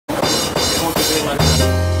Hey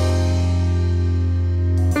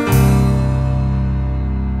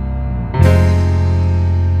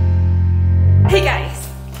guys,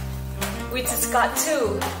 we just got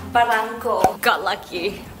to Barranco. Got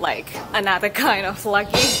lucky, like another kind of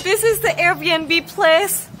lucky. This is the Airbnb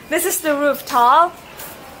place. This is the rooftop.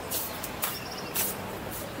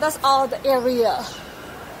 That's all the area.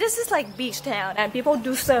 This is like beach town and people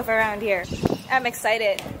do surf around here. I'm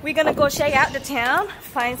excited. We're gonna go check out the town,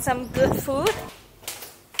 find some good food.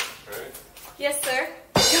 Right. Yes, sir.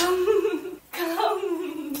 Come.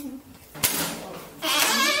 Come.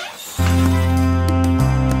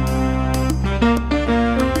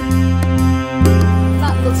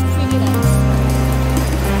 That looks pretty nice.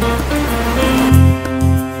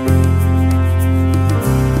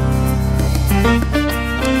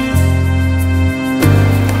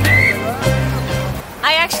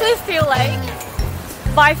 I actually feel like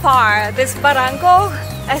by far this Barranco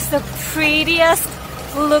is the prettiest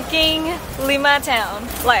looking Lima town,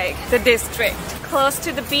 like the district. Close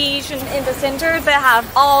to the beach and in the center they have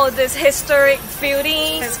all this historic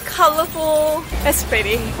buildings. It's colorful, it's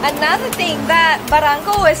pretty. Another thing that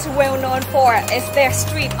Barranco is well known for is their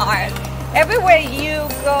street art. Everywhere you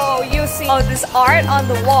go, you see all this art on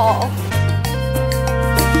the wall.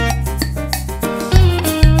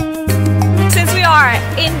 Since we are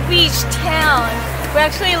in beach town, we're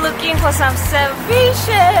actually looking for some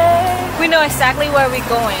ceviche. We know exactly where we're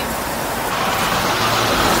going.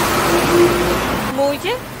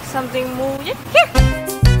 Muye? Something muye? Here!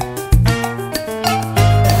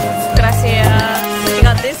 Gracias. We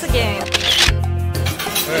got this again.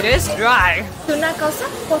 It is dry. ¿Una causa?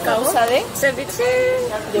 ¿Causa de? Ceviche.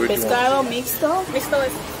 De pescado mixto. Mixto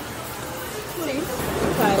es. Sí.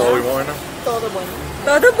 Todo bueno. Todo bueno.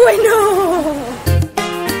 Todo bueno.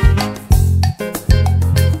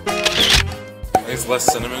 It's less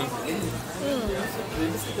cinnamon.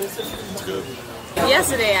 It's good.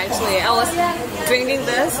 Yesterday, actually, I was drinking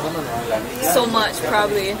this so much,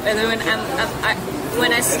 probably. And then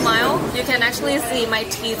when I smile, you can actually see my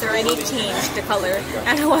teeth already changed the color.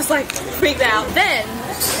 And I was like freaked out. Then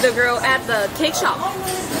the girl at the cake shop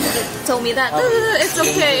told me that it's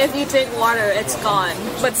okay if you drink water, it's gone.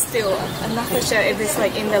 But still, I'm not for sure if it's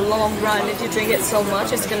like in the long run, if you drink it so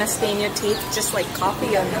much, it's gonna stain your teeth just like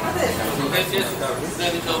coffee or not.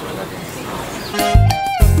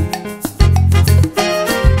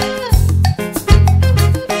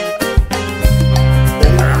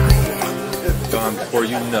 Gone before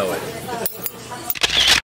you know it.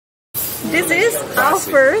 This is our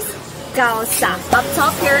first Causa. Up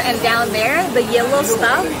top here and down there, the yellow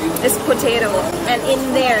stuff is potato. And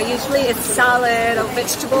in there, usually it's salad or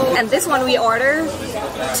vegetable. And this one we order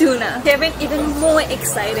tuna. Kevin even more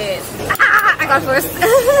excited. Ah, I got first.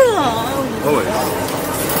 Always.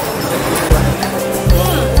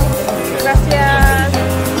 Gracias.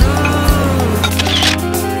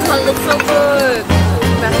 Oh, it looks so good.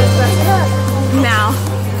 Gracias, gracias. Now,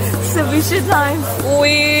 ceviche time.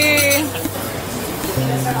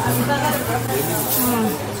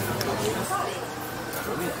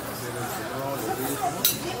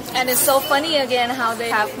 And it's so funny again how they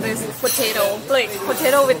have this potato, like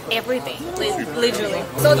potato with everything, literally.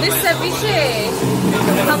 So this ceviche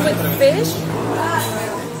comes with fish,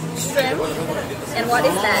 shrimp, and what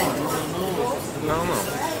is that? I don't know.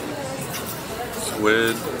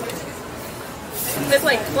 Squid. It's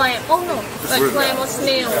like clam. Oh no, like clam or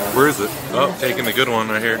snail. Where is it? Oh, taking the good one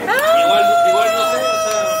right here.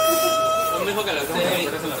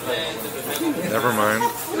 Never mind.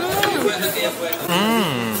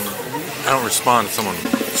 I don't respond if someone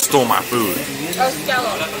stole my food. A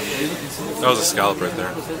scallop. That was a scallop right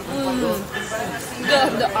there.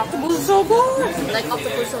 The octopus is so good. Like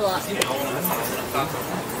octopus a lot.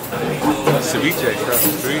 Ceviche across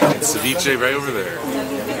the street. And ceviche right over there.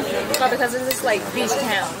 Oh, because this is like beach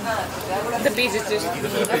town. The beach is just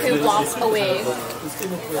a few blocks away.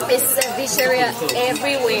 It's cevicheria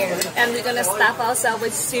everywhere. And we're gonna staff ourselves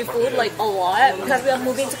with seafood like a lot because we are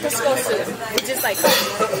moving to Cusco soon. Which is like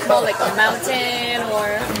more like a mountain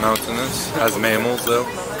or... Mountainous. Has mammals though.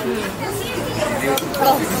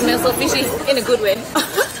 Oh, it smells so fishy in a good way.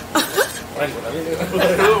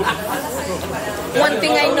 One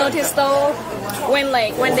thing I noticed though, when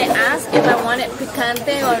they ask if I want it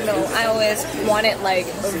picante or no, I always want it like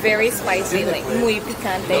very spicy, like muy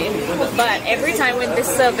picante. But every time when they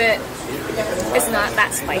serve it, it's not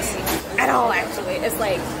that spicy at all actually. It's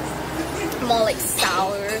like more like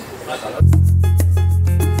sour.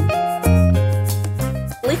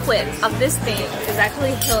 Liquid of this thing is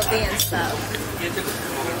actually healthy and stuff.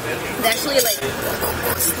 They actually like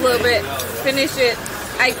slurp it, finish it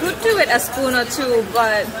I could do it a spoon or two,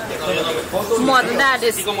 but more than that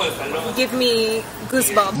is give me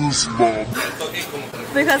goosebumps.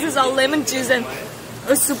 Because it's all lemon juice and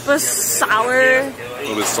it's super sour. A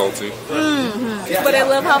little bit salty. But I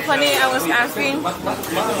love how funny I was asking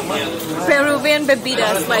Peruvian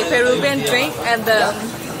bebidas, like Peruvian drink, and the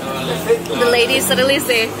lady suddenly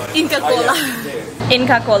say Inca Cola.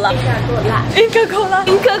 Inca Cola. Inca Cola.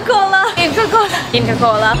 Inca Cola. Inca Cola. Inca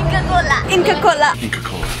Cola. Inca Cola. Inca Cola. Inca Cola.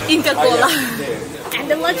 Inca Cola. And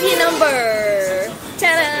the lucky number,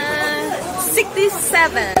 ta-da,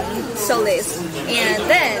 67 soles. And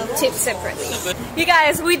then tip separately. You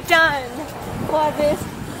guys, we done for this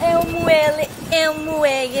El Muelle.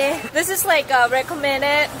 This is like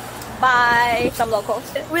recommended by some locals.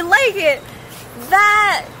 We like it.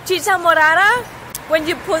 That chicha morada, when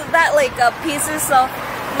you put that like pieces of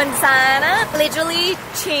manzana, literally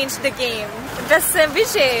changed the game. The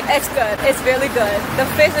ceviche, it's good. It's really good. The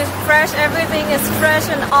fish is fresh, everything is fresh,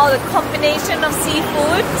 and all the combination of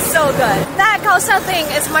seafood, so good. That Causa thing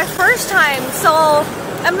is my first time, so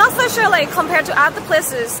I'm not so sure like compared to other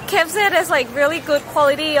places. Kev said it's like really good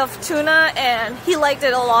quality of tuna and he liked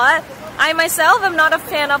it a lot. I myself am not a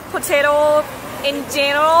fan of potato in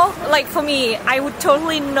general. Like for me, I would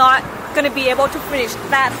totally not gonna be able to finish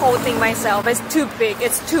that whole thing myself. It's too big,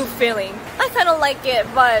 it's too filling. I kind of like it,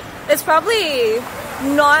 but it's probably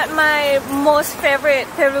not my most favorite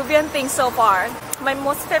Peruvian thing so far. My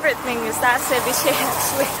most favorite thing is that ceviche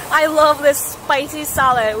actually. I love this spicy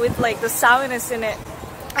salad with like the sourness in it.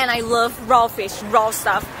 And I love raw fish, raw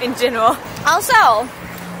stuff in general. Also,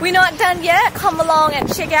 we're not done yet. Come along and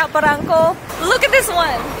check out Barranco. Look at this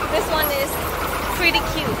one. This one is pretty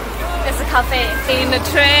cute. It's a cafe in the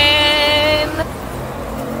train.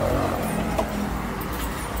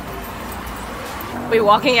 We're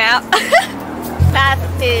walking out. That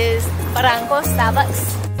is Barranco Starbucks.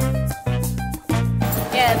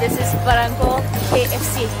 Yeah, this is Barranco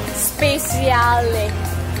KFC Speciale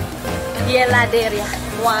Heladeria.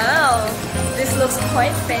 Wow, this looks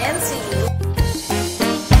quite fancy.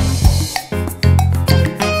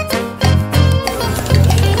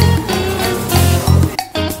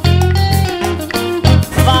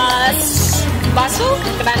 Vaso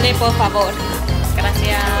grande, por favor.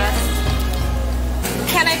 Gracias.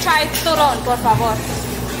 Can I try turón, por favor?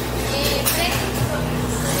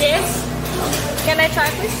 Yes. Can I try,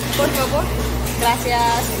 please? Por favor.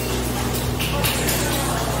 Gracias.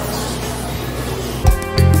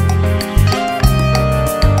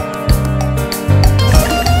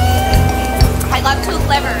 I love two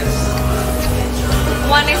flavors.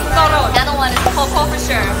 One is toro, the other one is coco for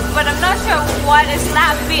sure. But I'm not sure what is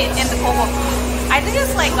that bit in the coco. I think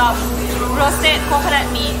it's like a roasted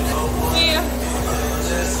coconut meat. Yeah.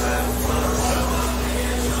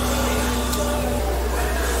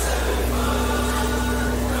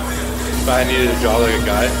 If I needed to draw like a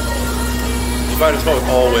guy, you find it's with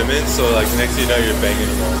all women, so like next thing you know you're banging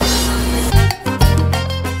them all.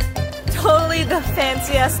 Totally the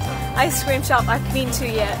fanciest ice cream shop I've been to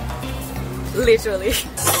yet. Literally.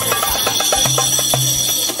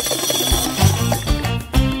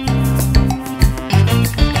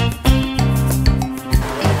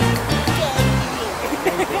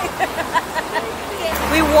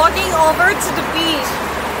 We're walking over to the beach.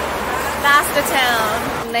 That's the town.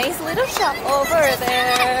 Nice little shop over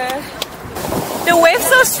there. The wave's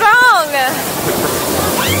so strong.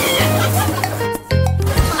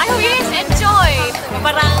 I hope you guys enjoyed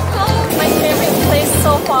Barranco, my favorite place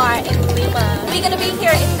so far in Lima. We're gonna be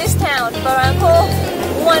here in this town, Barranco,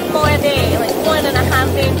 one more day, like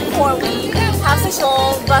 1.5 days before we have the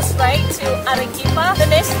whole bus ride to Arequipa. The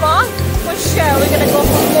next month, for sure, we're gonna go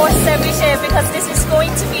for more ceviche because this is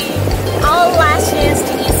going to be our last chance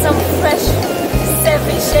to eat